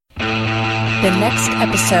The next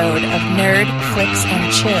episode of Nerd Flix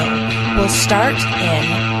Chill will start in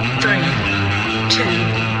 3, 2,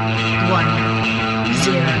 1,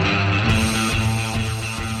 0.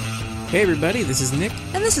 Hey everybody, this is Nick.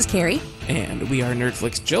 And this is Carrie. And we are Nerd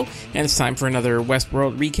Flix Chill, and it's time for another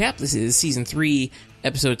Westworld recap. This is Season 3,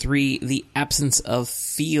 Episode 3, The Absence of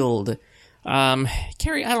Field.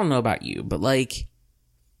 Carrie, I don't know about you, but like,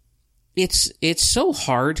 it's so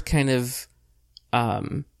hard kind of,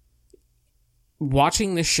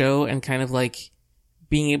 watching the show and kind of like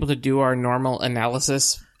being able to do our normal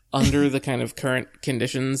analysis under the kind of current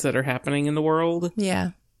conditions that are happening in the world. Yeah.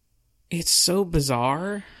 It's so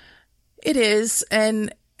bizarre. It is.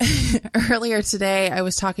 And earlier today, I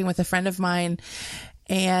was talking with a friend of mine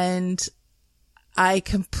and I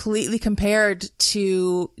completely compared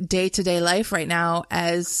to day-to-day life right now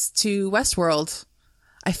as to Westworld.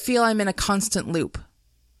 I feel I'm in a constant loop.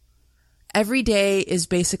 Every day is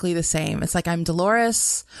basically the same. It's like I'm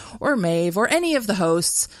Dolores or Maeve or any of the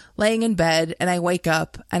hosts laying in bed and I wake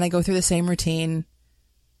up and I go through the same routine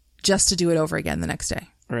just to do it over again the next day.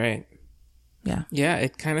 Right. Yeah. Yeah,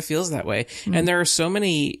 it kind of feels that way. Mm-hmm. And there are so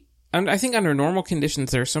many, I think under normal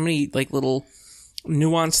conditions, there are so many like little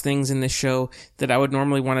nuanced things in this show that I would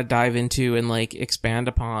normally want to dive into and like expand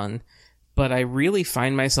upon. But I really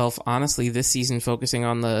find myself, honestly, this season focusing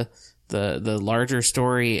on the larger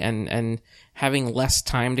story and having less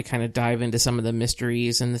time to kind of dive into some of the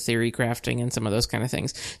mysteries and the theory crafting and some of those kind of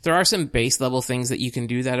things. There are some base level things that you can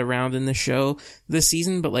do that around in the show this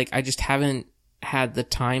season, but like I just haven't had the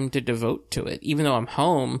time to devote to it. Even though I'm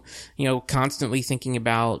home, you know, constantly thinking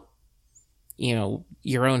about, you know,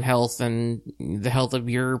 your own health and the health of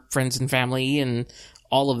your friends and family and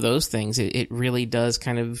all of those things, it really does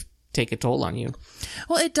kind of take a toll on you.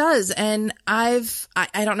 Well, it does. And I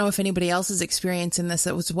don't know if anybody else is experiencing this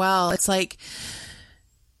as well. It's like,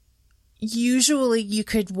 usually you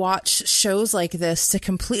could watch shows like this to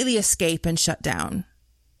completely escape and shut down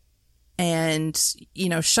and, you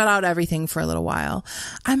know, shut out everything for a little while.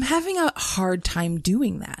 I'm having a hard time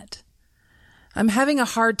doing that. I'm having a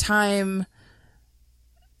hard time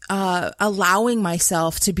allowing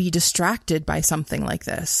myself to be distracted by something like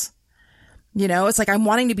this. You know, it's like I'm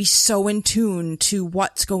wanting to be so in tune to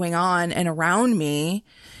what's going on and around me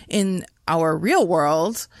in our real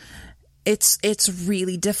world. It's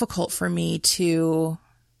really difficult for me to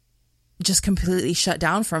just completely shut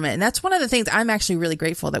down from it. And that's one of the things I'm actually really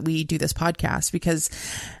grateful that we do this podcast, because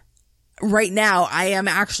right now I am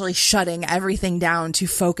actually shutting everything down to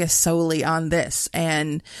focus solely on this.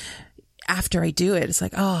 And after I do it, it's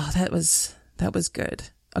like, oh, that was good.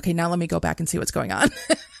 Okay, now let me go back and see what's going on.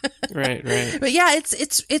 Right. But yeah,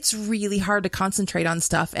 it's really hard to concentrate on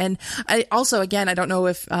stuff. And I also, again, I don't know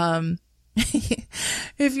if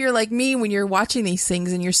if you're like me when you're watching these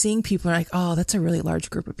things and you're seeing people like, oh, that's a really large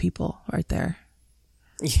group of people right there.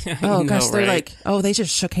 Yeah. Oh gosh, they're right? like, oh, they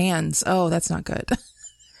just shook hands. Oh, that's not good.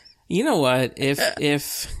 You know what? If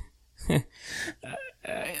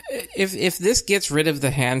this gets rid of the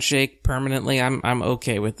handshake permanently, I'm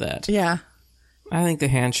okay with that. Yeah. I think the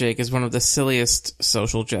handshake is one of the silliest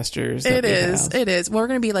social gestures. It is. It is. Well, we're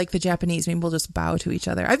going to be like the Japanese. Maybe we'll just bow to each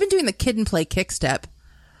other. I've been doing the kid and play kick step.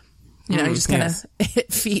 You know, you just kind of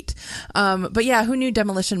hit feet. But yeah, who knew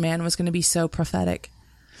Demolition Man was going to be so prophetic?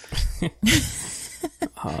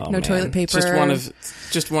 No toilet paper.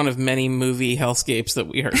 Just one of many movie hellscapes that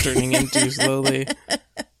we are turning into slowly.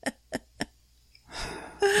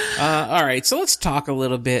 All right, so let's talk a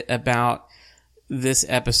little bit about this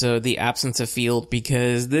episode, The Absence of Field,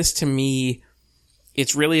 because this, to me,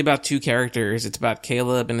 it's really about two characters. It's about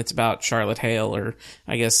Caleb and it's about Charlotte Hale, or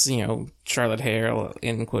I guess, you know, Charlotte Hale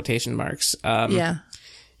in quotation marks. Yeah.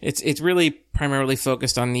 It's really primarily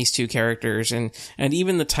focused on these two characters, and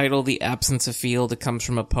even the title, The Absence of Field, it comes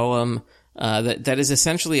from a poem, that is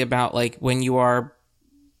essentially about, like, when you are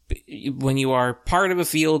part of a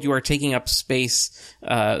field, you are taking up space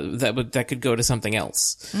that could go to something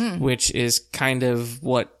else, which is kind of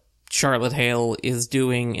what Charlotte Hale is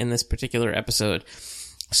doing in this particular episode.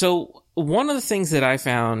 So one of the things that I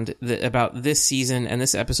found about this season and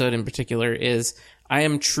this episode in particular is I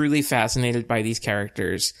am truly fascinated by these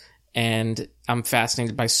characters, and I'm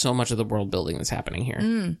fascinated by so much of the world building that's happening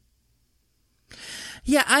here.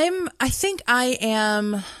 Yeah, I think I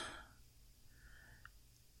am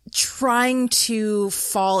trying to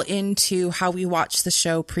fall into how we watched the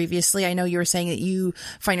show previously. I know you were saying that you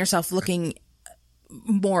find yourself looking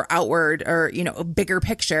more outward, or, you know, a bigger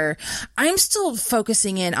picture. I'm still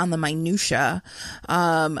focusing in on the minutia.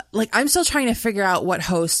 Like, I'm still trying to figure out what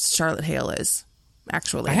host Charlotte Hale is,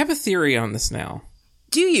 actually. I have a theory on this now.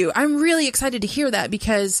 Do you? I'm really excited to hear that,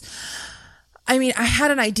 because I mean, I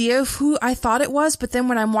had an idea of who I thought it was, but then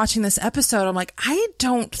when I'm watching this episode, I'm like, I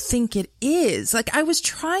don't think it is. Like, I was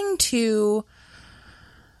trying to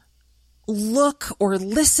look or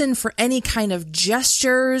listen for any kind of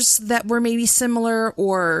gestures that were maybe similar,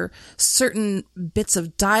 or certain bits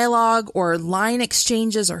of dialogue or line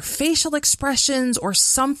exchanges or facial expressions or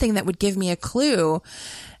something that would give me a clue.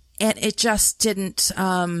 And it just didn't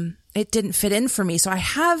fit in for me. So I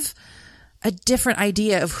have a different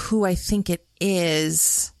idea of who I think it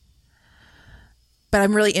is, but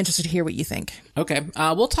I'm really interested to hear what you think. Okay.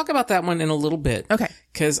 We'll talk about that one in a little bit. Okay.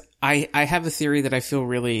 Cause I have a theory that I feel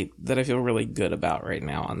really good about right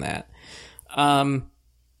now on that. And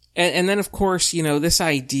then of course, you know, this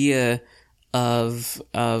idea of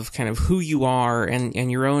kind of who you are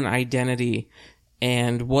and your own identity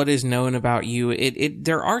and what is known about you.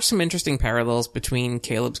 There are some interesting parallels between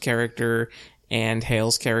Caleb's character and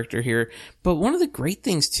Hale's character here. But one of the great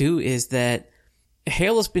things too is that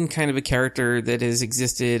Hale has been kind of a character that has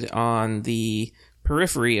existed on the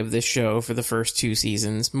periphery of this show for the first 2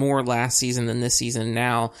 seasons, more last season than this season.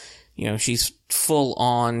 Now, you know, she's full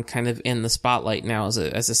on kind of in the spotlight now as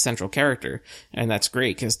a central character. And that's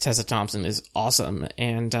great because Tessa Thompson is awesome.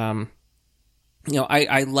 And, you know,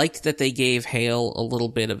 I liked that they gave Hale a little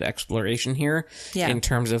bit of exploration here in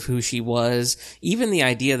terms of who she was. Even the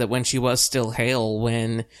idea that when she was still Hale,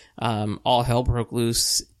 when all hell broke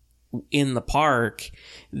loose in the park,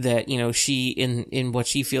 that, you know, she, in what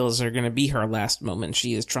she feels are going to be her last moments,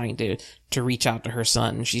 she is trying to reach out to her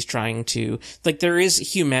son. She's trying to, like, there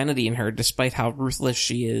is humanity in her despite how ruthless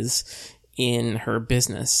she is in her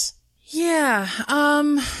business. Yeah.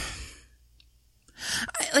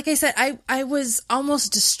 Like I said, I was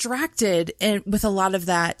almost distracted with a lot of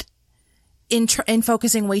that in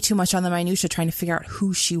focusing way too much on the minutia, trying to figure out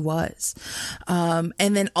who she was. And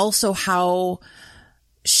then also how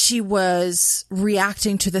she was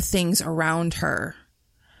reacting to the things around her,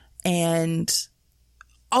 and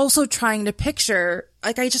also trying to picture,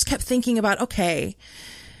 like, I just kept thinking about, okay,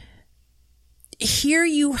 here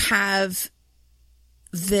you have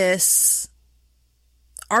this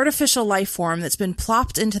artificial life form that's been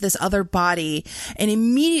plopped into this other body and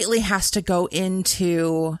immediately has to go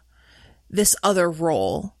into this other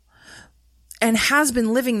role, and has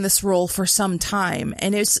been living this role for some time.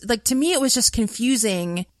 And it's like, to me, it was just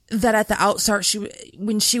confusing that at the outstart,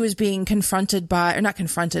 when she was being confronted by, or not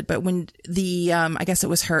confronted, but when the, I guess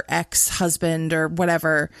it was her ex-husband or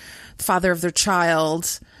whatever, father of their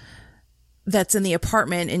child, that's in the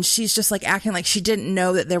apartment, and she's just like acting like she didn't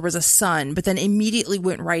know that there was a son, but then immediately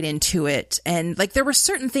went right into it. And like, there were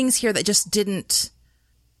certain things here that just didn't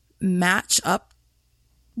match up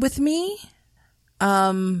with me.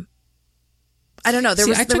 I don't know. There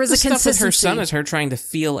was a consistency. Stuff with her son as her trying to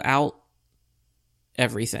feel out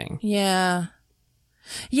everything. Yeah.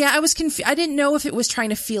 Yeah, I was confused. I didn't know if it was trying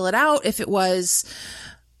to feel it out, if it was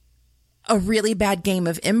a really bad game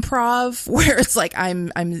of improv where it's like, I'm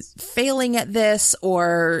failing at this,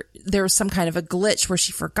 or there was some kind of a glitch where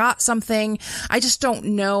she forgot something. I just don't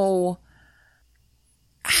know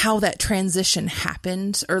how that transition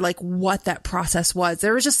happened, or like what that process was.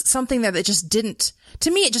 There was just something there that just didn't, to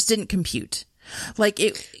me, it just didn't compute. Like,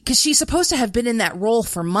 because she's supposed to have been in that role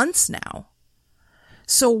for months now.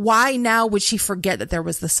 So why now would she forget that there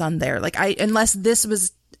was the son there? Like, unless this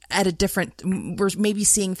was at a different, we're maybe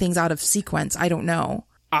seeing things out of sequence. I don't know.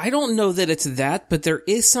 I don't know that it's that, but there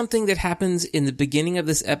is something that happens in the beginning of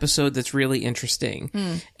this episode that's really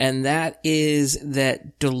interesting. And that is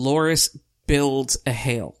that Dolores builds a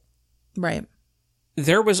Hale. Right.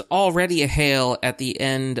 There was already a Hale at the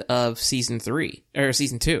end of season 3, or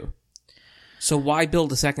season 2. So why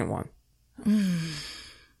build a second one?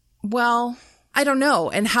 Well, I don't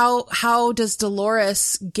know. And how does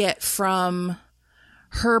Dolores get from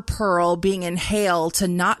her Pearl being in Hale to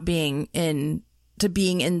not being to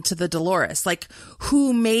being into the Dolores? Like,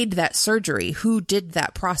 who made that surgery? Who did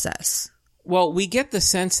that process? Well, we get the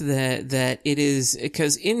sense that it is,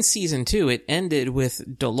 because in season 2, it ended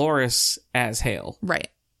with Dolores as Hale. Right.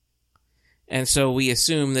 And so we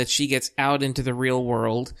assume that she gets out into the real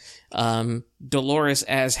world. Dolores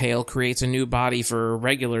as Hale creates a new body for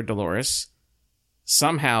regular Dolores,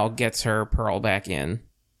 somehow gets her Pearl back in.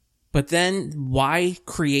 But then why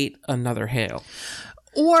create another Hale?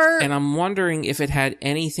 And I'm wondering if it had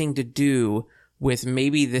anything to do with,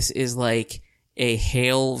 maybe this is like a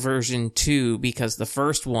Hale version 2, because the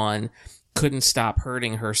first one couldn't stop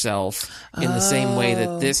hurting herself in the same way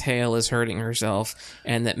that this Hale is hurting herself,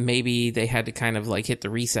 and that maybe they had to kind of like hit the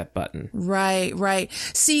reset button. Right, right.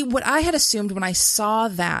 See, what I had assumed when I saw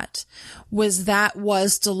that was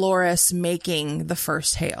Dolores making the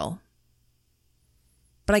first Hale.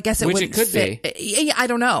 but I guess it Which wouldn't it could fit. be. Yeah, I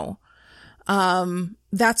don't know.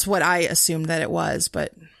 That's what I assumed that it was,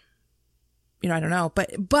 but I don't know.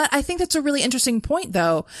 But I think that's a really interesting point,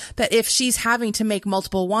 though, that if she's having to make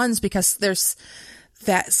multiple ones because there's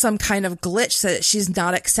that some kind of glitch that she's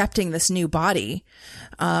not accepting this new body,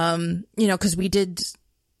 because we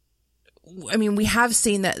have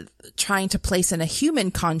seen that trying to place in a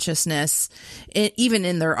human consciousness, even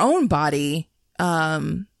in their own body,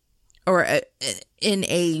 or in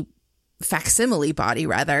a facsimile body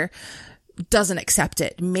rather, doesn't accept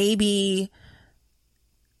it. Maybe,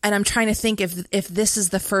 and I'm trying to think if this is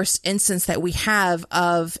the first instance that we have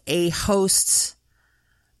of a host's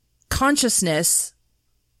consciousness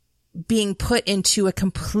being put into a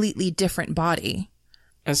completely different body.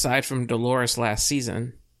 Aside from Dolores last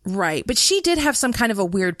season. Right. But she did have some kind of a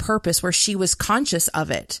weird purpose where she was conscious of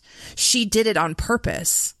it. She did it on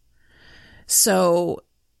purpose. So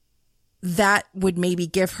that would maybe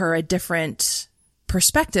give her a different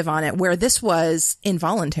perspective on it, where this was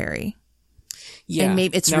involuntary. Yeah. And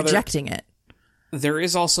maybe it's rejecting it. There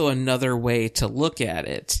is also another way to look at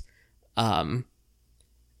it.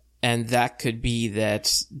 And that could be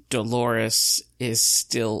that Dolores is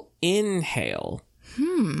still in Hale.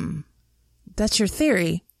 That's your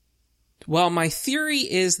theory. Well, my theory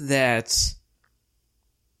is that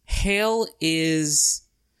Hale is...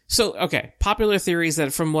 So, okay, popular theory is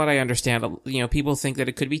that from what I understand, people think that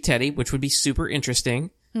it could be Teddy, which would be super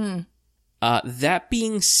interesting. That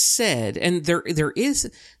being said, and there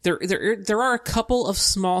are a couple of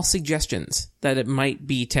small suggestions that it might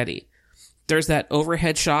be Teddy. There's that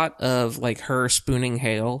overhead shot of, like, her spooning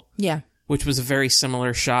Hale. Yeah. Which was a very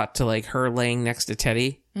similar shot to, like, her laying next to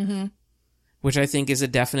Teddy. Mm-hmm. Which I think is a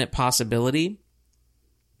definite possibility.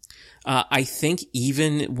 I think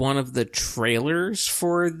even one of the trailers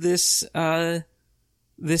for this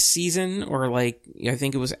season, or like, I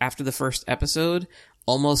think it was after the first episode,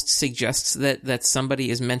 almost suggests that somebody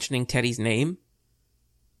is mentioning Teddy's name.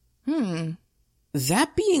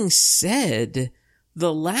 That being said,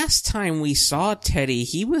 the last time we saw Teddy,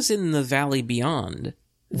 he was in the Valley Beyond,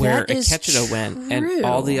 where Akecheta went and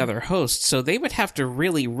all the other hosts. So they would have to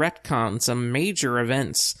really retcon some major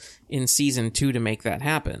events in season 2 to make that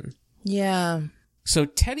happen. Yeah. So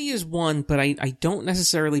Teddy is one, but I don't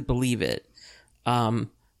necessarily believe it.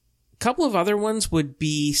 Couple of other ones would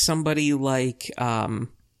be somebody like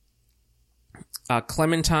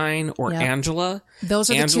Clementine or Angela. Those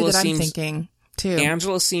are Angela the two that I'm thinking too.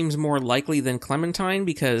 Angela seems more likely than Clementine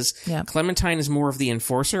because Clementine is more of the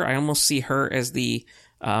enforcer. I almost see her as the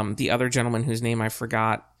other gentleman whose name I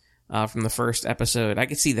forgot from the first episode. I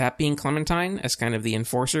could see that being Clementine as kind of the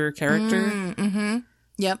enforcer character. Mm-hmm.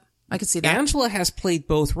 Yep, I could see that. Angela has played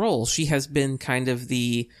both roles. She has been kind of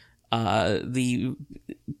the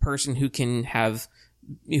person who can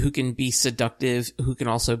be seductive, who can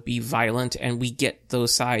also be violent, and we get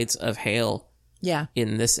those sides of Hale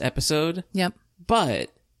in this episode. Yep. But,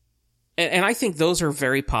 and I think those are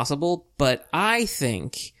very possible, but I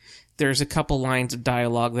think there's a couple lines of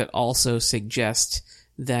dialogue that also suggest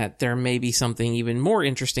that there may be something even more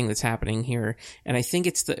interesting that's happening here. And I think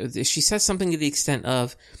she says something to the extent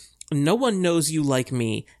of, no one knows you like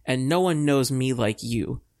me, and no one knows me like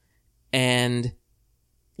you. And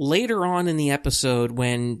later on in the episode,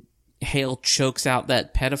 when Hale chokes out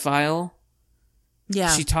that pedophile,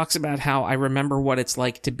 she talks about how I remember what it's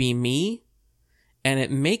like to be me. And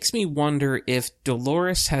it makes me wonder if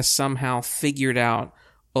Dolores has somehow figured out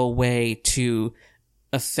a way to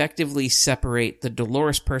effectively separate the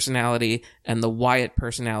Dolores personality and the Wyatt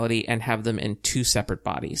personality and have them in two separate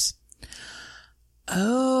bodies.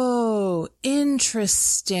 Oh,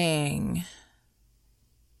 interesting.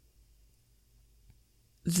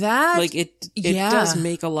 That, like, it does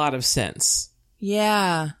make a lot of sense.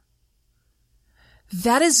 Yeah.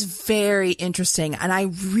 That is very interesting, and I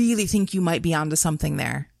really think you might be onto something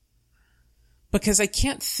there. Because I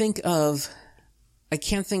can't think of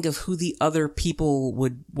who the other people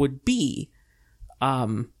would be.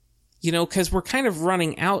 Because we're kind of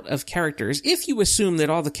running out of characters. If you assume that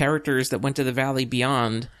all the characters that went to the Valley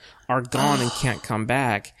Beyond are gone and can't come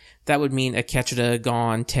back, that would mean Akecheta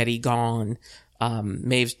gone, Teddy gone,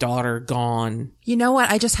 Maeve's daughter gone. You know what?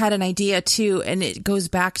 I just had an idea too, and it goes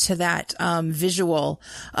back to that visual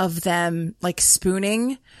of them like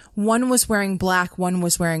spooning. One was wearing black, one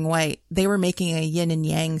was wearing white. They were making a yin and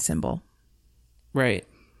yang symbol. Right.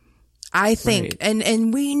 I think,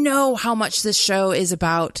 and we know how much this show is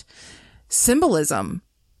about symbolism.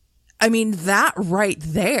 I mean, that right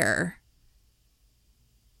there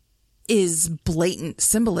is blatant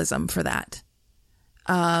symbolism for that.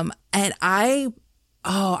 And I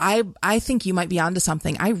Oh, I think you might be onto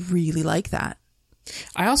something. I really like that.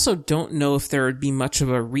 I also don't know if there would be much of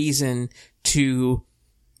a reason to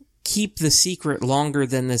keep the secret longer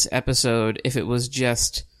than this episode if it was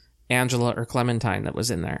just Angela or Clementine that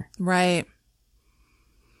was in there. Right.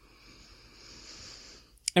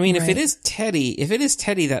 I mean, if it is Teddy,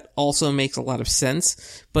 that also makes a lot of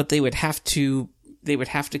sense, but they would have to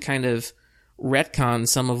kind of retcon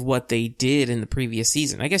some of what they did in the previous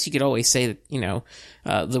season. I guess you could always say that, you know,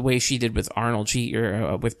 the way she did with Arnold,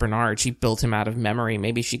 with Bernard, she built him out of memory.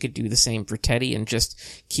 Maybe she could do the same for Teddy and just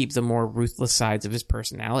keep the more ruthless sides of his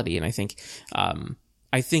personality. And I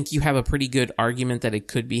think you have a pretty good argument that it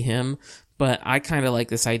could be him, but I kind of like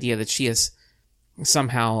this idea that she has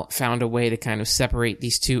somehow found a way to kind of separate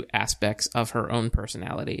these two aspects of her own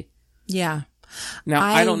personality. Yeah. Now,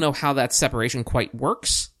 I don't know how that separation quite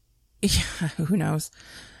works. Yeah, who knows?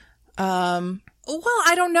 Well,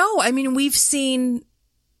 I don't know. I mean, we've seen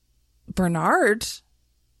Bernard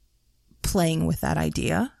playing with that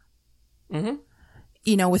idea. Mm-hmm.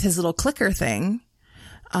 You know, with his little clicker thing.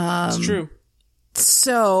 It's true.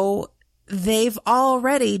 So they've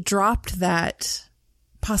already dropped that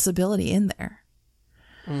possibility in there.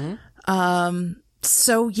 Mm-hmm.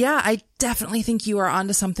 So yeah, I definitely think you are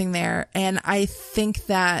onto something there. And I think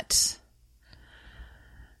that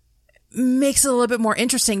makes it a little bit more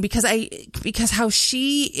interesting because how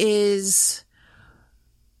she is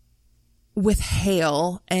with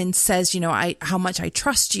Hale and says, you know, how much I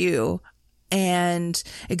trust you, and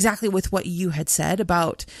exactly with what you had said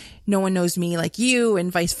about no one knows me like you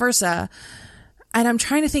and vice versa. And I'm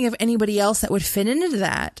trying to think of anybody else that would fit into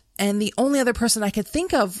that. And the only other person I could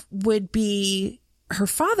think of would be her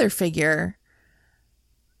father figure.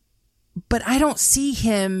 But I don't see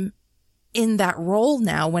him in that role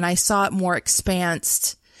now when I saw it more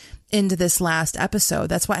expansed into this last episode.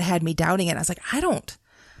 That's what had me doubting it. I was like, I don't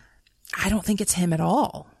think it's him at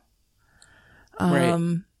all.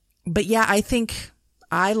 Right. But yeah, I think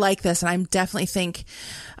I like this, and I definitely think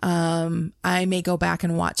I may go back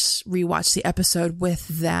and rewatch the episode with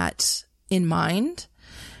that in mind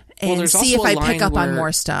and see if I pick up on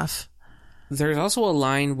more stuff. There's also a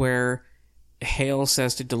line where Hale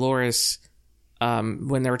says to Dolores,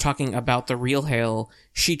 when they were talking about the real Hale,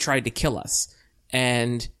 she tried to kill us.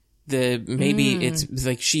 And it's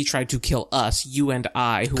like she tried to kill us, you and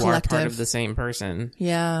I, who Collective. are part of the same person.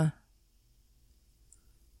 Yeah.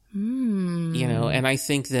 You know, and I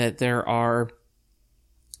think that there are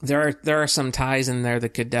some ties in there that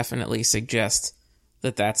could definitely suggest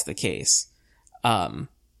that that's the case.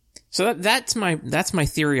 So that's my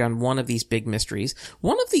theory on one of these big mysteries.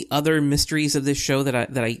 One of the other mysteries of this show that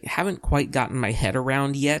I haven't quite gotten my head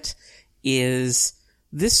around yet is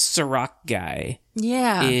this Sirach guy.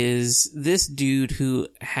 Yeah. Is this dude who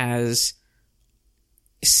has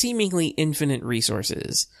seemingly infinite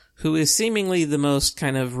resources, who is seemingly the most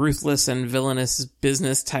kind of ruthless and villainous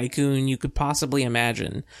business tycoon you could possibly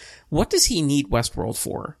imagine. What does he need Westworld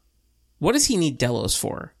for? What does he need Delos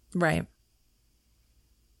for? Right.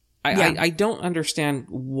 I don't understand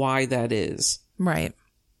why that is. Right.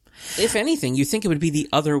 If anything, you think it would be the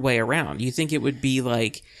other way around. You think it would be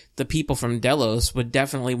like the people from Delos would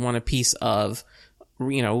definitely want a piece of,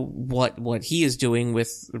 you know, what he is doing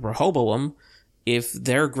with Rehoboam, if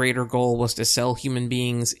their greater goal was to sell human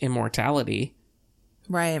beings immortality.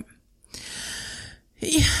 Right.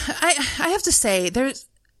 Yeah, I have to say, there's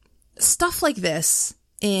stuff like this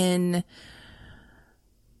in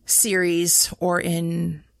series or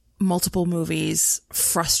in multiple movies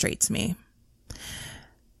frustrates me.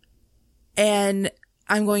 And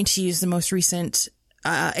I'm going to use the most recent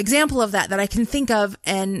example of that I can think of,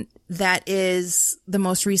 and that is the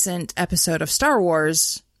most recent episode of Star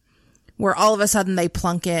Wars, where all of a sudden they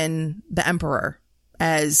plunk in the Emperor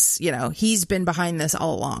as, you know, he's been behind this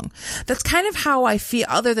all along. That's kind of how I feel,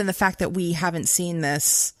 other than the fact that we haven't seen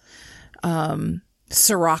this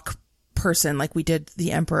Sirach person like we did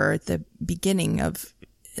the Emperor at the beginning of,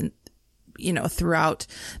 you know, throughout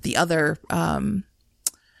the other, I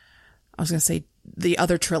was going to say the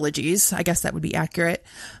other trilogies. I guess that would be accurate.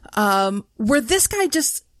 Where this guy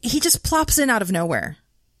he just plops in out of nowhere.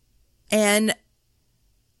 And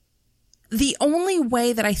the only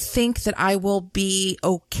way that I think that I will be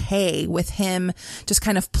okay with him just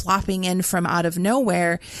kind of plopping in from out of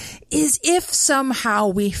nowhere is if somehow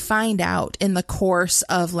we find out in the course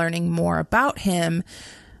of learning more about him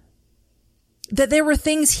that there were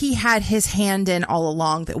things he had his hand in all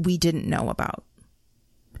along that we didn't know about.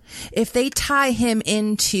 If they tie him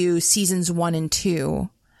into seasons 1 and 2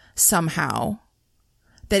 somehow,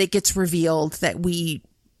 that it gets revealed that we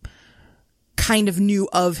kind of knew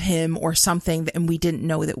of him or something and we didn't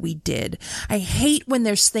know that we did. I hate when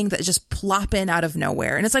there's things that just plop in out of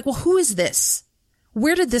nowhere. And it's like, well, who is this?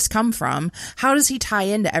 Where did this come from? How does he tie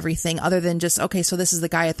into everything other than just, okay, so this is the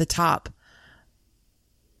guy at the top.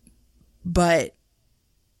 But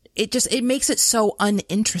it makes it so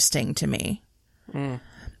uninteresting to me. And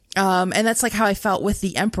that's like how I felt with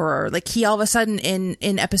the Emperor. Like he all of a sudden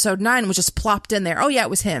in episode 9 was just plopped in there. Oh yeah,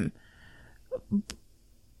 it was him.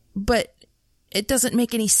 But it doesn't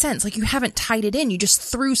make any sense. Like you haven't tied it in. You just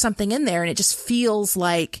threw something in there and it just feels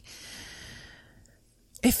like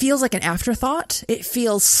an afterthought. It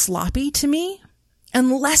feels sloppy to me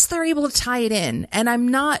unless they're able to tie it in. And I'm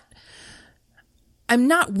not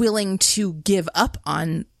willing to give up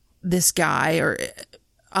on this guy or,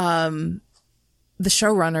 the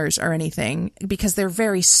showrunners or anything because they're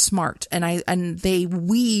very smart and they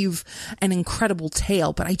weave an incredible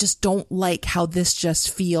tale, but I just don't like how this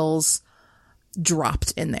just feels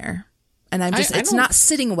dropped in there. And it's not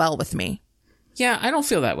sitting well with me. Yeah, I don't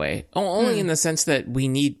feel that way. Only in the sense that we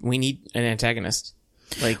need an antagonist.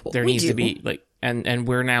 Like there needs to be like, and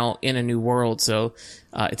we're now in a new world. So,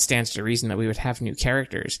 it stands to reason that we would have new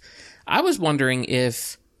characters. I was wondering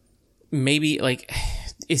if maybe like,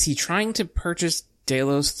 is he trying to purchase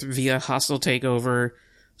Delos via hostile takeover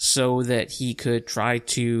so that he could try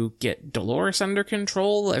to get Dolores under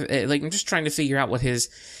control? Like, I'm just trying to figure out what his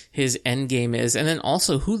end game is. And then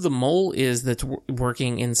also who the mole is that's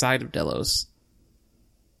working inside of Delos.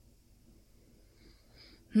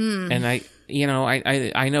 And I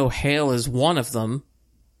know Hale is one of them,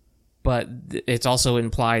 but it's also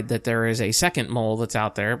implied that there is a second mole that's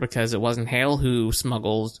out there because it wasn't Hale who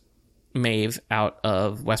smuggled Maeve out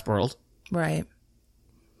of Westworld. Right.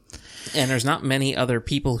 And there's not many other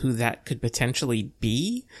people who that could potentially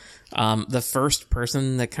be. The first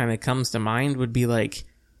person that kind of comes to mind would be like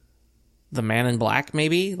the Man in Black,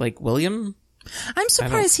 maybe like William. I'm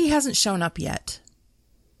surprised he hasn't shown up yet.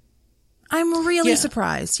 I'm really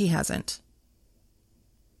surprised he hasn't.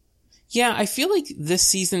 Yeah, I feel like this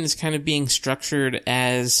season is kind of being structured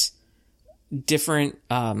as different,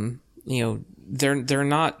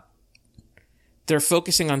 they're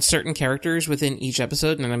focusing on certain characters within each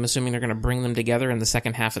episode, and I'm assuming they're going to bring them together in the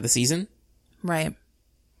second half of the season. Right.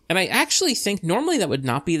 And I actually think normally that would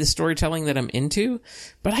not be the storytelling that I'm into,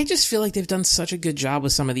 but I just feel like they've done such a good job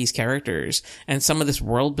with some of these characters and some of this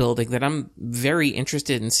world building that I'm very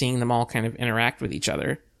interested in seeing them all kind of interact with each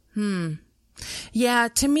other. Yeah,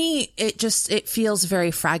 to me, it feels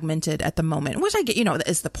very fragmented at the moment, which I get,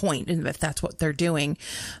 is the point, and if that's what they're doing.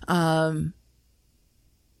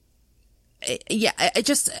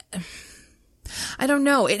 I don't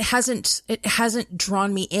know. It hasn't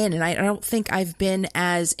drawn me in, and I don't think I've been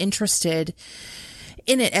as interested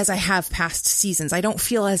in it as I have past seasons. I don't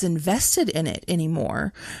feel as invested in it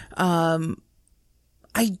anymore. I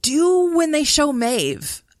do when they show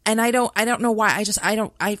Maeve, and I don't know why.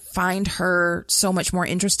 I find her so much more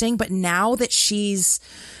interesting, but now that she's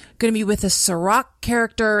going to be with a Serac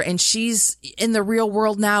character and she's in the real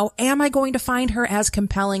world now, am I going to find her as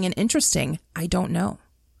compelling and interesting? I don't know.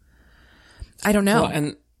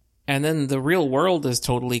 Well, and then the real world is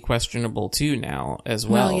totally questionable too now as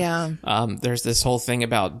well. Yeah. There's this whole thing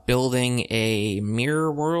about building a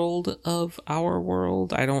mirror world of our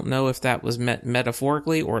world. I don't know if that was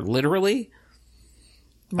metaphorically or literally.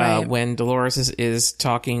 Right. When Dolores is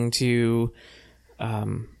talking to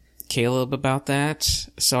Caleb about that,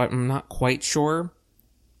 so I'm not quite sure.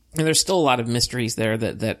 And there's still a lot of mysteries there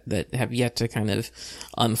that have yet to kind of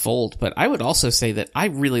unfold. But I would also say that I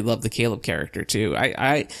really love the Caleb character too.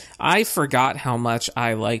 I forgot how much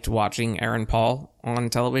I liked watching Aaron Paul on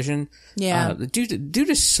television. Yeah, the dude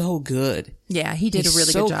is so good. Yeah, he did a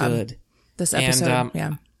really good job this episode.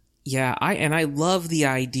 I love the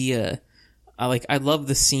idea. I love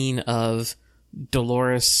the scene of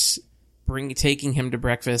Dolores taking him to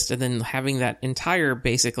breakfast and then having that entire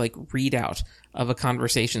basic readout of a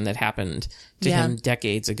conversation that happened to him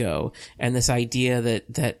decades ago. And this idea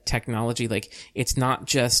that technology, it's not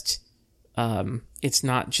just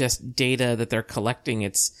data that they're collecting.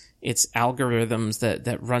 It's algorithms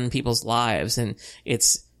that run people's lives, and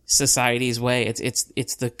it's society's way.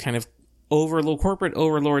 It's the kind of corporate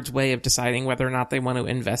overlord's way of deciding whether or not they want to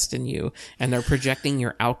invest in you, and they're projecting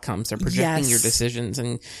your outcomes, they're projecting your decisions,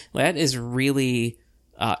 and that is really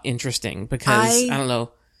interesting because I don't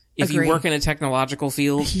know if you work in a technological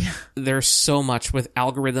field, there's so much with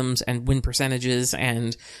algorithms and win percentages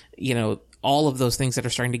and all of those things that are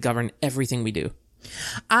starting to govern everything we do.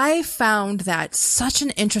 I found that such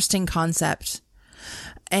an interesting concept,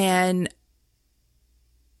 and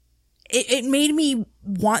it made me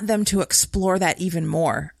want them to explore that even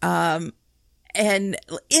more. And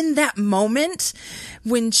in that moment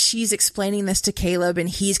when she's explaining this to Caleb and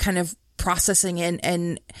he's kind of processing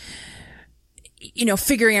and you know,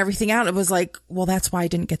 figuring everything out, it was like, well, that's why I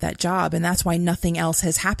didn't get that job. And that's why nothing else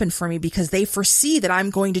has happened for me, because they foresee that I'm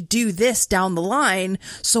going to do this down the line.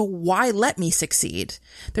 So why let me succeed?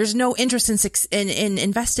 There's no interest in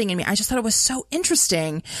investing in me. I just thought it was so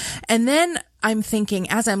interesting. And then I'm thinking,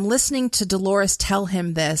 as I'm listening to Dolores tell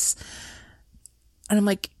him this, and I'm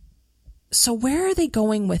like, so where are they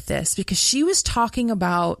going with this? Because she was talking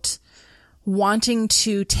about wanting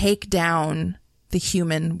to take down the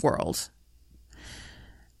human world.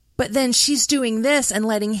 But then she's doing this and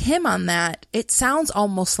letting him on that. It sounds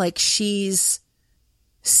almost like she's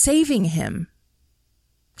saving him.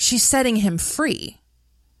 She's setting him free.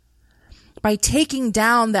 By taking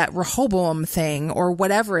down that Rehoboam thing or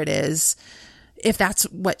whatever it is, if that's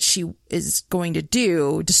what she is going to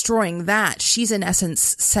do, destroying that, she's in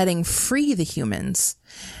essence setting free the humans.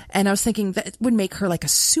 And I was thinking that would make her like a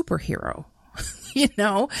superhero. You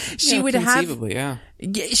know, she would have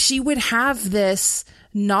this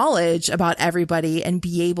knowledge about everybody and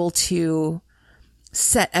be able to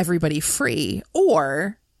set everybody free.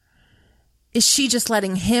 Or is she just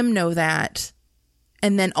letting him know that,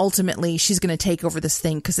 and then ultimately she's going to take over this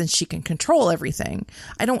thing because then she can control everything?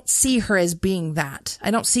 I don't see her as being that.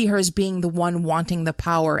 I don't see her as being the one wanting the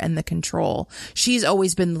power and the control. She's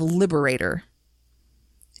always been the liberator.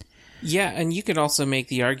 Yeah, and you could also make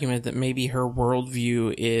the argument that maybe her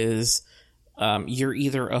worldview is you're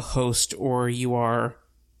either a host or you are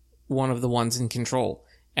one of the ones in control,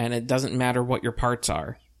 and it doesn't matter what your parts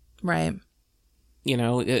are. Right. You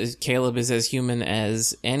know, Caleb is as human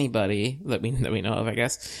as anybody that we know of, I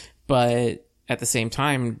guess. But at the same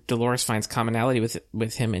time, Dolores finds commonality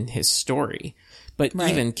with him in his story. But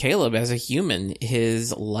even Caleb, as a human,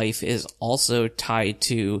 his life is also tied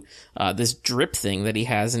to this drip thing that he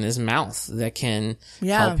has in his mouth that can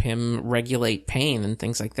help him regulate pain and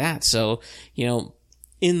things like that. So, you know,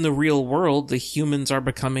 in the real world, the humans are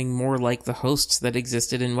becoming more like the hosts that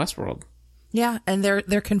existed in Westworld. Yeah, and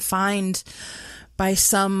they're confined by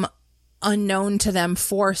some unknown to them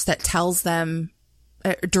force that tells them,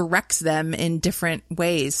 directs them in different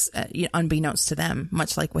ways, unbeknownst to them,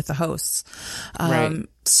 much like with the hosts.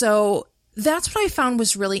 So that's what I found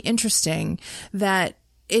was really interesting, that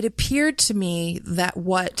it appeared to me that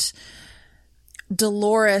what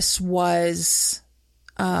Dolores was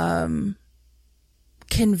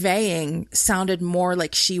conveying sounded more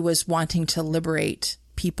like she was wanting to liberate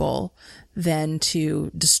people than to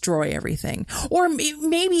destroy everything. Or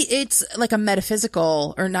maybe it's like a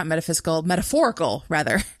metaphorical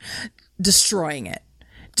rather, destroying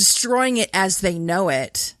it as they know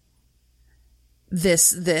it.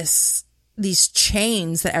 These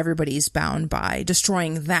chains that everybody's bound by,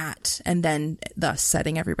 destroying that and then thus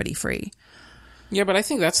setting everybody free. Yeah, but I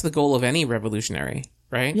think that's the goal of any revolutionary,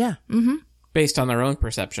 right? Yeah. Mm-hmm. Based on their own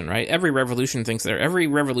perception, right? Every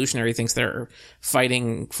revolutionary thinks they're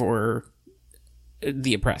fighting for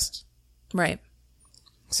the oppressed. Right.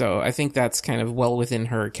 So I think that's kind of well within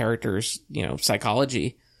her character's,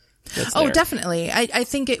 psychology. Definitely. I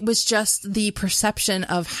think it was just the perception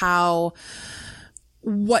of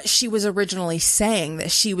what she was originally saying,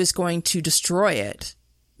 that she was going to destroy it.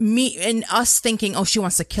 Me and us thinking, she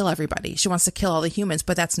wants to kill everybody. She wants to kill all the humans,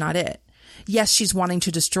 but that's not it. Yes, she's wanting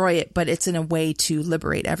to destroy it, but it's in a way to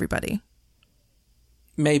liberate everybody.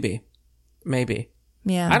 Maybe.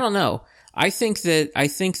 Yeah. I don't know. I think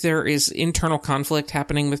there is internal conflict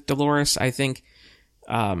happening with Dolores. I think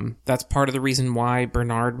that's part of the reason why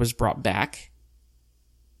Bernard was brought back.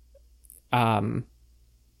 I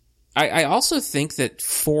also think that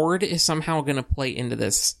Ford is somehow going to play into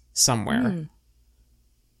this somewhere.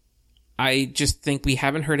 I just think we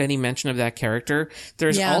haven't heard any mention of that character.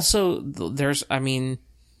 I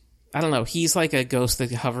don't know. He's like a ghost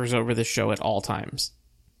that hovers over the show at all times.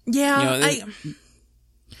 Yeah.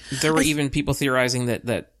 There were even people theorizing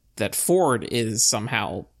that Ford is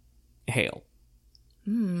somehow Hale.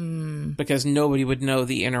 Because nobody would know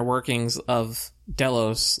the inner workings of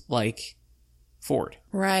Delos like Ford.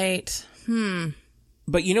 Right.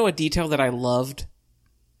 But you know a detail that I loved?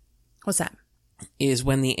 What's that? Is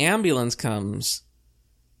when the ambulance comes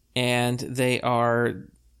and they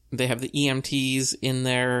have the EMTs in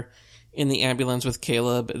the ambulance with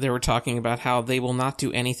Caleb. They were talking about how they will not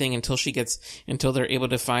do anything until they're able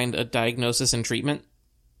to find a diagnosis and treatment.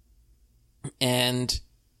 And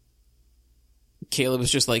Caleb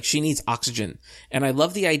was just like, she needs oxygen. And I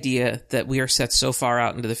love the idea that we are set so far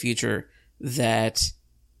out into the future that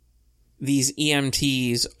these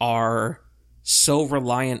EMTs are so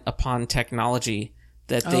reliant upon technology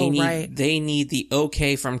that they need the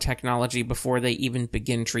okay from technology before they even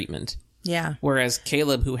begin treatment. Yeah. Whereas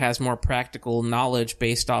Caleb, who has more practical knowledge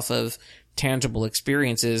based off of tangible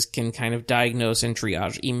experiences, can kind of diagnose and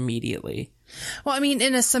triage immediately. Well, I mean,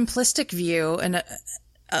 in a simplistic view, and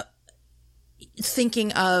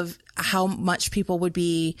thinking of how much people would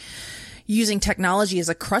be using technology as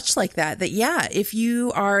a crutch like that, yeah, if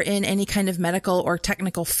you are in any kind of medical or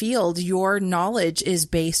technical field, your knowledge is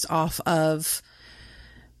based off of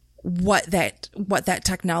what that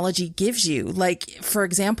technology gives you. Like, for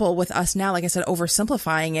example, with us now, like I said,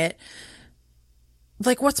 oversimplifying it,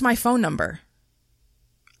 like, what's my phone number?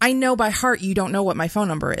 I know by heart you don't know what my phone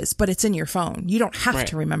number is, but it's in your phone. You don't have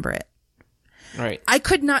to remember it. Right. I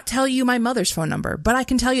could not tell you my mother's phone number, but I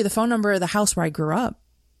can tell you the phone number of the house where I grew up.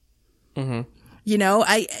 Mm-hmm. You know,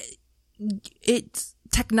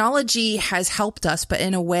 technology has helped us, but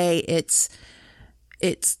in a way it's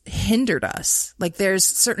hindered us. Like, there's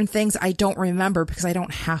certain things I don't remember because I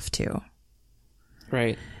don't have to.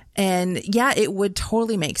 Right. And yeah, it would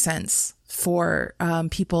totally make sense for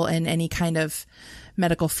people in any kind of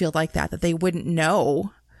medical field like that they wouldn't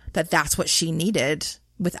know that that's what she needed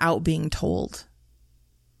without being told.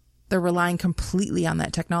 They're relying completely on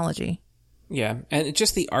that technology. Yeah, and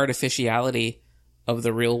just the artificiality of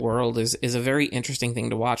the real world is a very interesting thing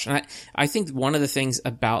to watch. And I think one of the things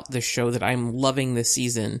about the show that I'm loving this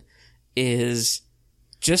season is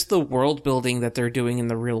just the world building that they're doing in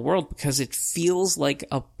the real world, because it feels like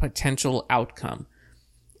a potential outcome.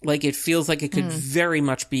 Like, it feels like it could very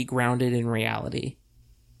much be grounded in reality.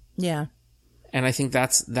 Yeah. And I think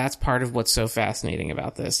that's part of what's so fascinating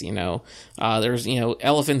about this, you know. There's, you know,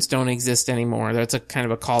 elephants don't exist anymore. That's a kind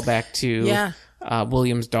of a callback to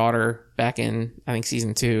William's daughter back in, I think,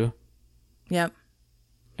 season 2. Yep.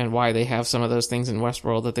 And why they have some of those things in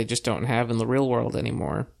Westworld that they just don't have in the real world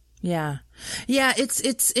anymore. Yeah. Yeah,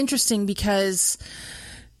 it's interesting because,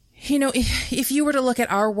 you know, if you were to look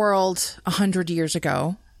at our world 100 years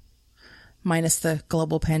ago, minus the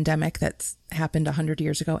global pandemic that's happened 100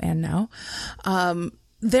 years ago and now,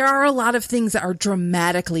 there are a lot of things that are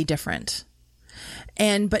dramatically different.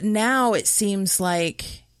 But now it seems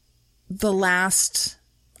like the last,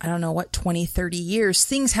 I don't know what, 20, 30 years,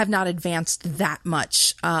 things have not advanced that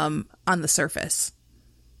much on the surface.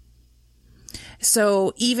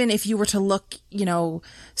 So even if you were to look, you know,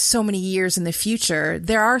 so many years in the future,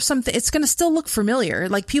 there are it's going to still look familiar.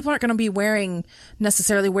 Like, people aren't going to be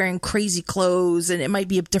necessarily wearing crazy clothes, and it might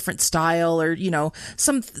be a different style, or, you know,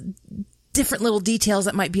 some different little details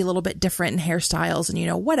that might be a little bit different in hairstyles and, you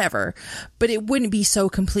know, whatever, but it wouldn't be so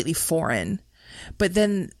completely foreign. But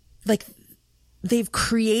then, like, they've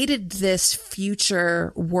created this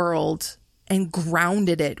future world and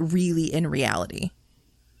grounded it really in reality.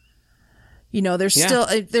 You know, there's still,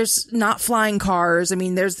 there's not flying cars. I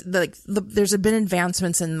mean, there's there's been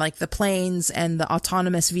advancements in, like, the planes and the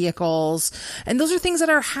autonomous vehicles. And those are things that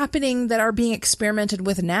are happening, that are being experimented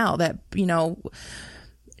with now, that, you know,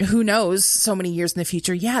 who knows, so many years in the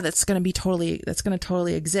future. Yeah, that's going to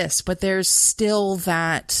totally exist. But there's still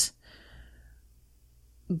that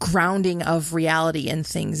grounding of reality in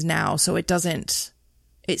things now. So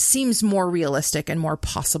it seems more realistic and more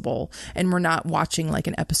possible, and we're not watching like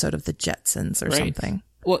an episode of the Jetsons or something.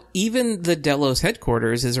 Well, even the Delos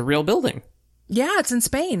headquarters is a real building. Yeah, it's in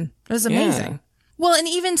Spain. It was amazing. Yeah. Well, and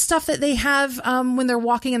even stuff that they have when they're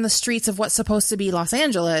walking in the streets of what's supposed to be Los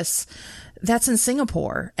Angeles, that's in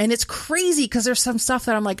Singapore. And it's crazy because there's some stuff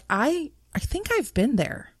that I'm like, I think I've been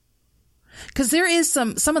there. Because there is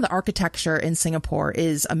some of the architecture in Singapore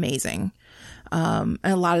is amazing. And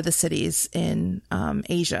a lot of the cities in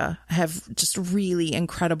Asia have just really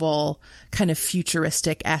incredible kind of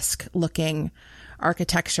futuristic-esque looking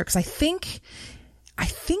architecture. Because I think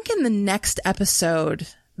in the next episode,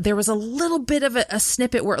 there was a little bit of a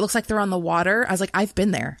snippet where it looks like they're on the water. I was like, I've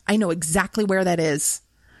been there. I know exactly where that is.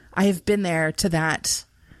 I have been there to that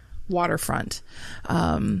waterfront.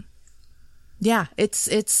 Yeah,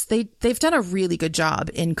 they've done a really good job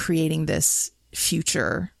in creating this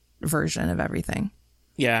future version of everything.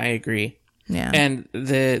 Yeah, I agree. Yeah. And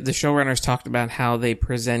the showrunners talked about how they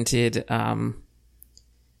presented some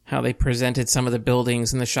of the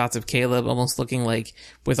buildings and the shots of Caleb almost looking like,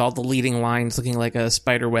 with all the leading lines looking like a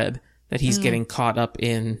spider web, that he's getting caught up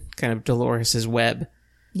in kind of Dolores's web.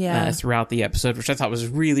 Yeah. Throughout the episode, which I thought was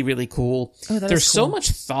really, really cool. Oh, There's so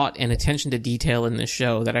much thought and attention to detail in this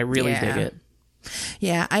show that I really dig it.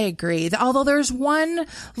 Yeah, I agree. Although there's one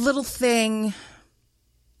little thing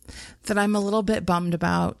that I'm a little bit bummed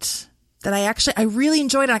about, that I really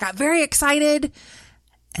enjoyed, and I got very excited,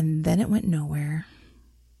 And then it went nowhere.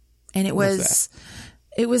 And it was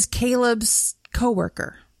Caleb's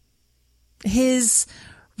coworker. His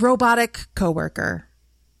robotic coworker.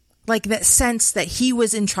 Like that sense that he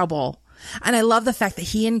was in trouble. And I love the fact that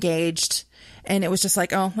he engaged and it was just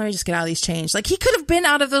like, oh, let me just get out of these chains. Like he could have been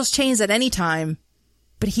out of those chains at any time,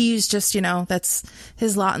 but he's just, that's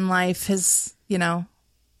his lot in life, his,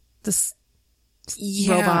 this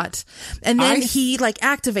robot. And then he like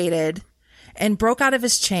activated and broke out of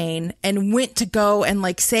his chain and went to go and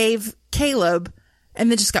like save Caleb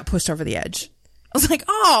and then just got pushed over the edge. I was like,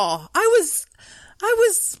 oh, I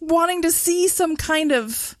was wanting to see some kind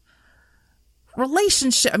of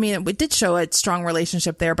relationship. I mean, it did show a strong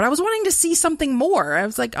relationship there, but I was wanting to see something more. I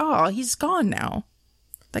was like, oh, he's gone now.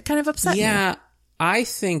 That kind of upset me. Yeah, I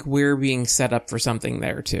think we're being set up for something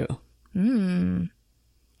there too. There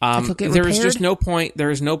is just no point. There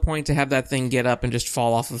is no point to have that thing get up and just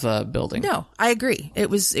fall off of a building. No, I agree. It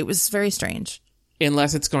was very strange.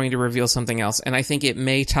 Unless it's going to reveal something else. And I think it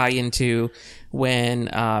may tie into when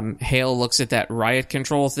Hale looks at that riot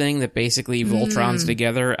control thing that basically Voltrons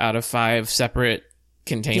together out of 5 separate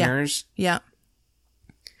containers. Yeah.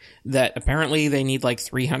 That apparently they need like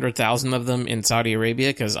 300,000 of them in Saudi Arabia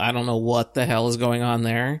because I don't know what the hell is going on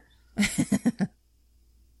there.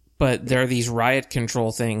 But there are these riot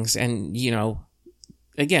control things and,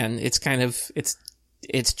 again, it's kind of, it's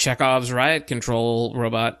Chekhov's riot control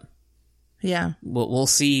robot. Yeah. We'll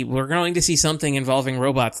see. We're going to see something involving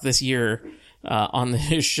robots this year on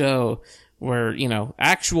this show where,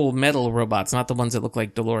 actual metal robots, not the ones that look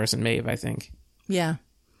like Dolores and Maeve, I think. Yeah.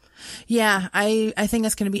 Yeah, I think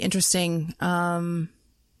that's going to be interesting. And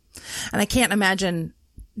I can't imagine,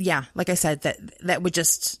 like I said, that would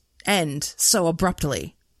just end so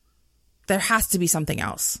abruptly. There has to be something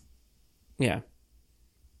else. Yeah.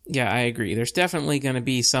 Yeah, I agree. There's definitely going to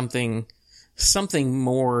be something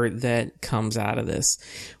more that comes out of this.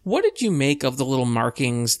 What did you make of the little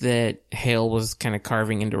markings that Hale was kind of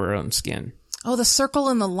carving into her own skin? Oh, the circle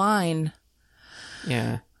and the line.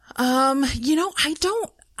 Yeah. I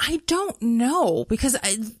don't know because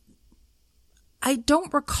I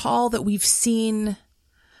don't recall that we've seen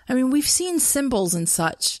symbols and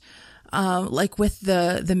such, like with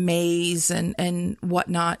the maze and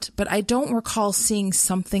whatnot, but I don't recall seeing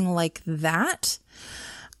something like that.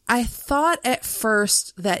 I thought at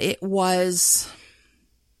first that it was,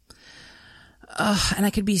 and I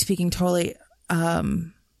could be speaking totally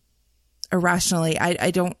irrationally.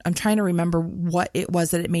 I'm trying to remember what it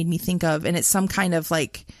was that it made me think of, and it's some kind of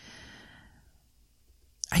like,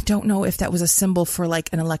 I don't know if that was a symbol for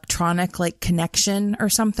like an electronic like connection or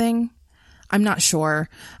something. I'm not sure.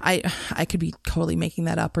 I could be totally making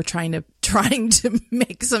that up or trying to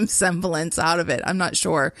make some semblance out of it. I'm not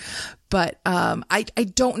sure. But I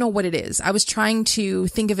don't know what it is. I was trying to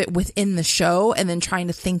think of it within the show and then trying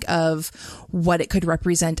to think of what it could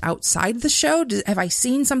represent outside the show. Have I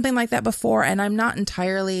seen something like that before? And I'm not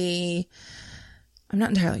entirely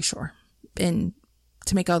sure. And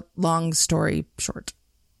to make a long story short,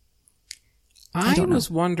 I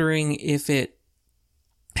was wondering if it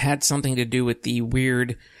had something to do with the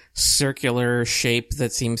weird circular shape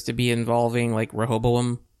that seems to be involving like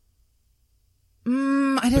Rehoboam.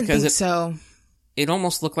 I didn't think so. It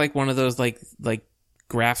almost looked like one of those like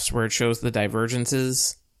graphs where it shows the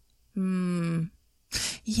divergences.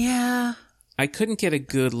 Yeah. I couldn't get a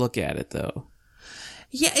good look at it though.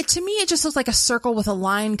 Yeah, to me it just looks like a circle with a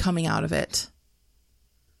line coming out of it.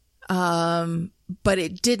 But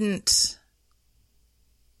it didn't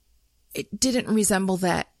resemble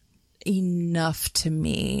that enough to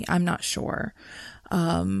me. I'm not sure.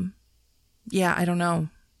 Yeah, I don't know.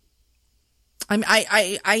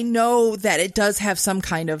 I know that it does have some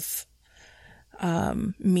kind of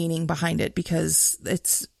meaning behind it because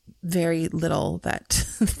it's very little that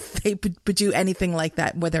they would do anything like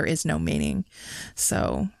that where there is no meaning.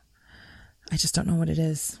 So I just don't know what it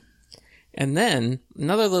is. And then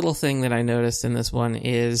another little thing that I noticed in this one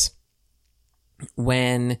is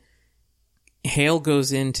when Hale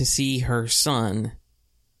goes in to see her son.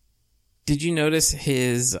 Did you notice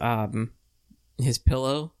his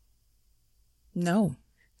pillow? No.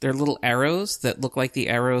 They're little arrows that look like the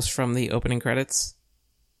arrows from the opening credits.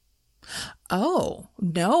 Oh,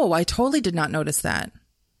 no, I totally did not notice that.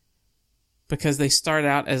 Because they start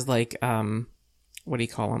out as like, what do you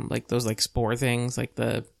call them? Like those like spore things, like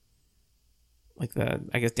the,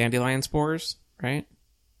 I guess, dandelion spores, right?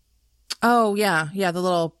 Oh, yeah. Yeah, the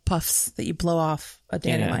little puffs that you blow off a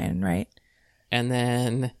dandelion, right? And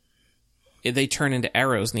then they turn into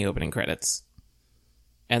arrows in the opening credits.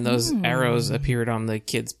 And those arrows appeared on the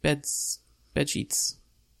kids' bed sheets.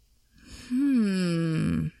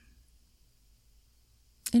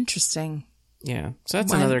 Interesting. Yeah. So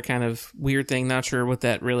that's another kind of weird thing. Not sure what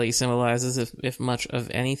that really symbolizes, if much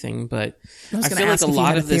of anything, but I feel like a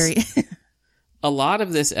lot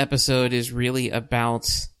of this episode is really about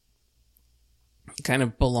kind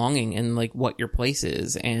of belonging and like what your place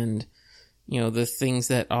is, and the things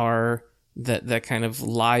that are that kind of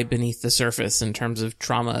lie beneath the surface in terms of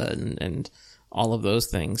trauma and all of those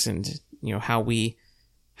things, and how we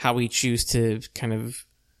choose to kind of,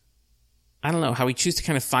 I don't know, how we choose to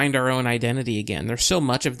kind of find our own identity again. There's so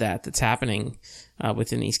much of that's happening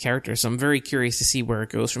within these characters. So I'm very curious to see where it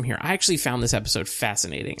goes from here. I actually found this episode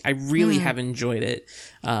fascinating. I really have enjoyed it.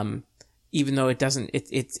 Even though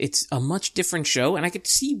it's a much different show, and I could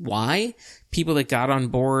see why people that got on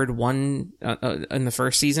board in the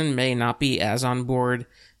first season may not be as on board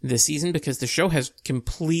this season, because the show has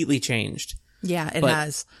completely changed. Yeah, it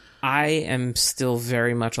has. I am still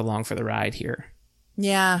very much along for the ride here.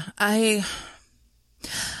 Yeah, I'm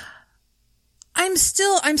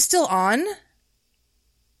still on,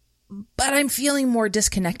 but I'm feeling more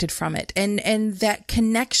disconnected from it. And that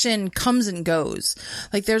connection comes and goes.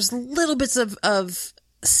 Like, there's little bits of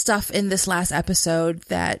stuff in this last episode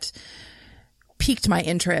that piqued my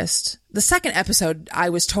interest. The second episode, I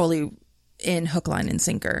was totally in hook, line, and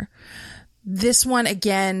sinker. This one,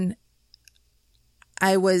 again,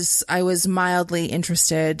 I was mildly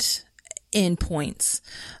interested in points.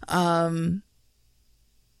 I'm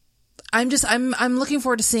looking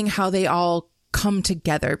forward to seeing how they all come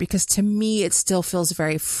together, because to me it still feels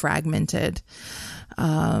very fragmented,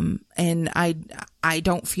 and I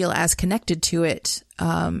don't feel as connected to it.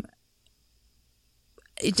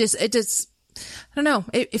 It just I don't know,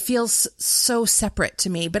 it feels so separate to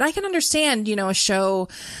me. But I can understand, a show,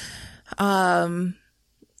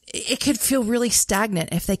 it could feel really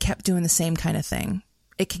stagnant if they kept doing the same kind of thing.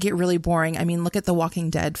 It could get really boring. I mean, look at The Walking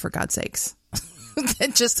Dead, for God's sakes.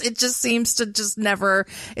 It just seems to just never,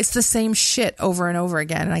 it's the same shit over and over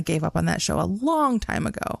again. And I gave up on that show a long time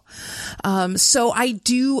ago. So I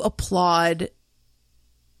do applaud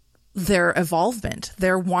their evolvement.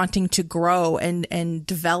 They're wanting to grow and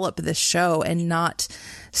develop this show and not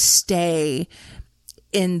stay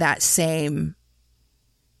in that same,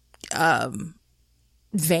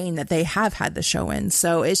 vein that they have had the show in.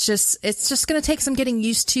 So it's just going to take some getting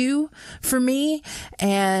used to for me.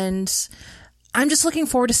 And I'm just looking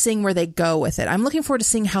forward to seeing where they go with it. I'm looking forward to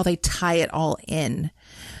seeing how they tie it all in.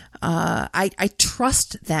 I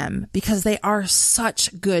trust them because they are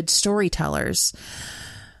such good storytellers,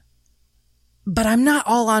 but I'm not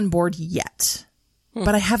all on board yet.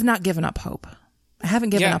 But I have not given up hope. I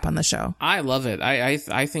haven't given up on the show. I love it. I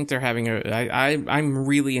think they're having I'm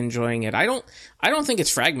really enjoying it. I don't think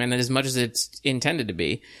it's fragmented as much as it's intended to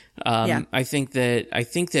be. I think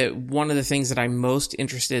that one of the things that I'm most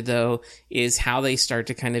interested, though, is how they start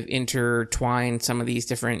to kind of intertwine some of these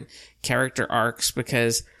different character arcs,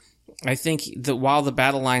 because I think that while the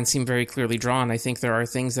battle lines seem very clearly drawn, I think there are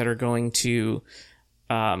things that are going to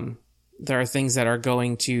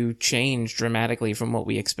change dramatically from what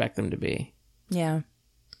we expect them to be. Yeah.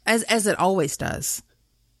 As it always does.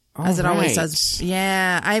 It always does.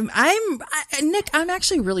 Yeah. Nick, I'm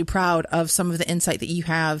actually really proud of some of the insight that you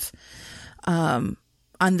have, on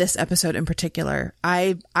this episode in particular.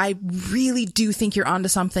 I really do think you're onto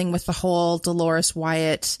something with the whole Dolores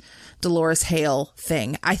Wyatt, Dolores Hale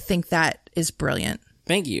thing. I think that is brilliant.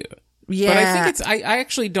 Thank you. Yeah. But I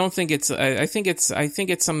actually don't think it's, I think it's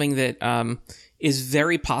something that, is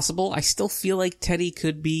very possible. I still feel like Teddy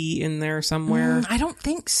could be in there somewhere. I don't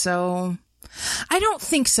think so.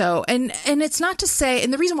 And it's not to say,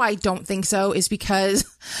 and the reason why I don't think so is because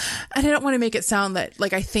I don't want to make it sound that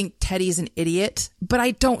like I think Teddy's an idiot, but I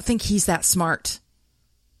don't think he's that smart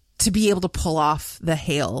to be able to pull off the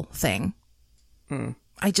Hale thing. I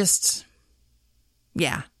don't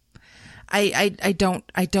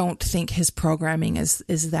think his programming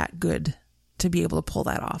is that good to be able to pull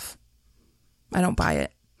that off. I don't buy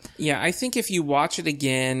it. Yeah, I think if you watch it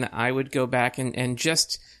again, I would go back and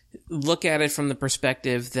just look at it from the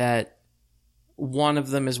perspective that one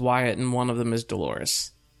of them is Wyatt and one of them is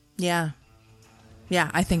Dolores. Yeah. Yeah,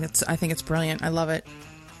 I think it's brilliant. I love it.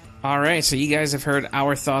 All right, so you guys have heard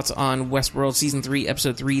our thoughts on Westworld Season 3,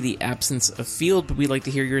 Episode 3, The Absence of Field, but we'd like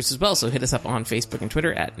to hear yours as well, so hit us up on Facebook and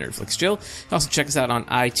Twitter at Nerd Flix Chill. Also check us out on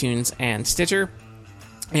iTunes and Stitcher.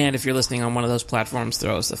 And if you're listening on one of those platforms,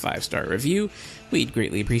 throw us a 5-star review. We'd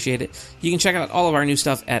greatly appreciate it. You can check out all of our new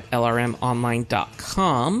stuff at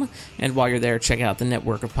lrmonline.com. And while you're there, check out the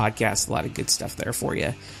network of podcasts. A lot of good stuff there for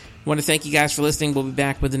you. Want to thank you guys for listening. We'll be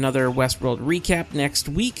back with another Westworld recap next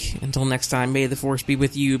week. Until next time, may the Force be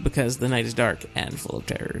with you, because the night is dark and full of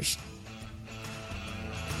terrors.